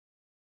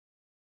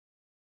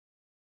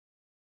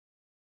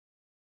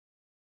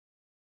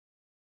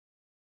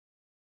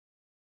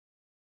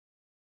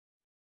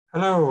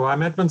Hello,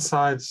 I'm Edmund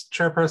Sides,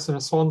 Chairperson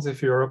of Swansea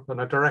for Europe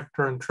and a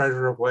Director and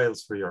Treasurer of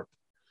Wales for Europe.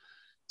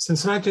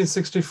 Since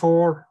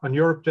 1964, on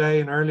Europe Day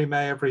in early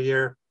May every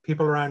year,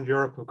 people around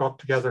Europe have got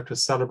together to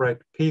celebrate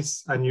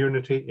peace and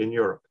unity in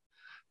Europe.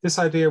 This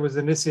idea was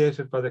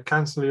initiated by the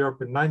Council of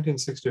Europe in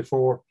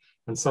 1964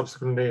 and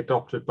subsequently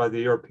adopted by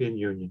the European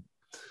Union.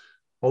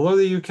 Although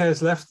the UK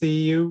has left the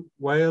EU,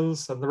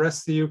 Wales and the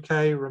rest of the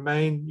UK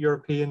remain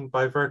European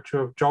by virtue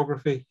of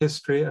geography,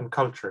 history and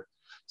culture.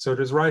 So it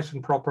is right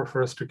and proper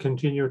for us to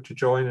continue to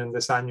join in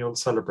this annual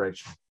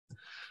celebration.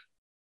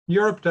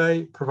 Europe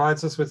Day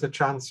provides us with a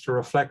chance to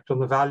reflect on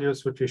the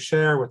values which we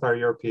share with our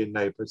European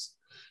neighbours.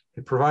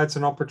 It provides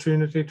an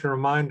opportunity to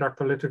remind our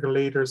political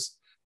leaders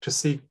to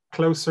seek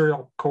closer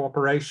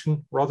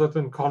cooperation rather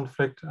than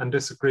conflict and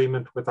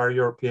disagreement with our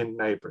European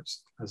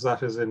neighbours, as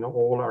that is in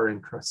all our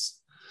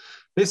interests.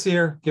 This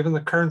year, given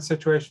the current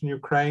situation in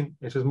Ukraine,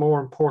 it is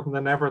more important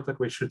than ever that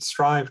we should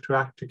strive to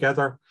act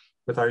together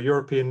with our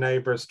European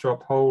neighbours to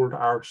uphold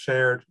our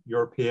shared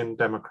European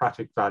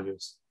democratic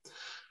values.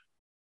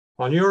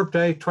 On Europe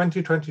Day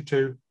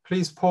 2022,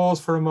 please pause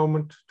for a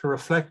moment to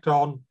reflect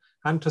on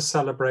and to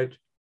celebrate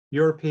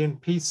European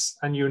peace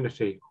and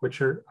unity,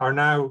 which are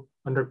now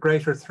under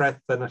greater threat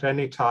than at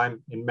any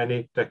time in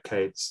many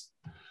decades.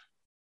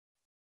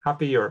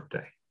 Happy Europe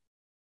Day.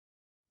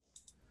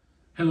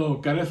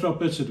 Helo, Gareth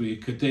Roberts ydw i,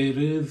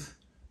 Cadeirydd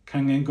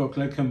Cangen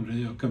Gogledd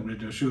Cymru o Cymru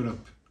dros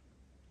Ewrop.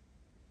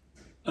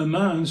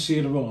 Yma yn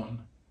Sir Fôn,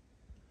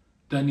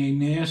 da ni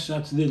nes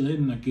at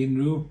ddilyn ag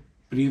unrhyw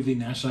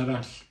brifddinas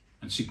arall,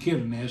 yn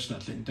sicr nes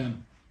at Llundain.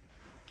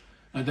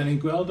 A da ni'n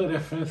gweld yr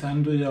effaith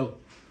andwyol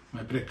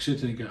mae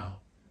Brexit yn ei gael.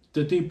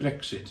 Dydy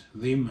Brexit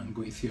ddim yn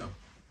gweithio.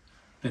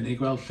 Da ni'n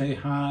gweld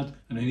lleihad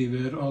yn y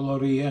nifer o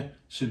loriau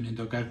sy'n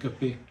mynd o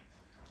Gaergybi.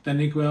 Da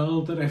ni'n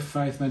gweld yr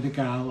effaith mae'n ei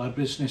gael ar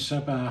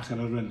busnesau bach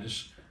ar yr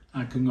ynys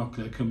ac yng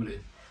Ngogledd Cymru.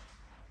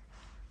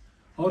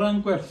 O ran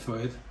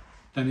gwerthoedd,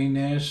 da ni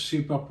nes i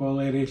bobl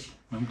eraill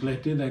mewn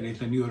gwledydd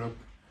eraill yn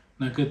Ewrop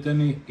na gyda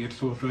ni i'r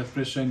Llywodraeth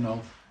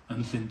Bresennol yn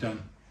Llundain.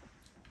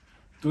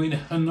 Dwi'n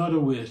hynod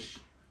o wyll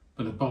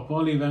bod y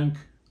bobl ifanc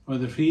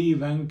oedd y rhy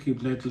ifanc i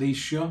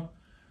bleidleisio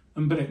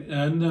yn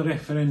y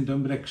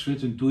referendum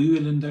Brexit yn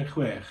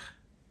 2016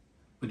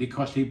 wedi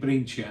colli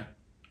breintiau.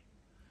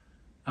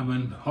 A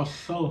mae'n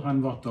hollol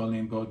hanfodol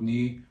ein bod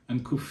ni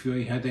yn cwffio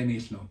i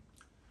hadennill nhw.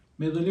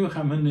 Meddyliwch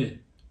am hynny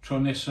tro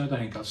nesaf da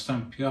chi'n cael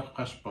stampio'ch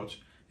pasport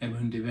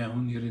mynd i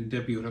fewn i'r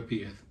Undeb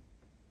Ewropeaidd.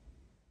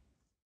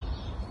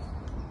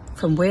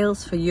 From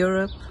Wales for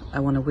Europe, I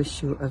want to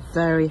wish you a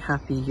very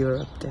happy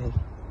Europe Day.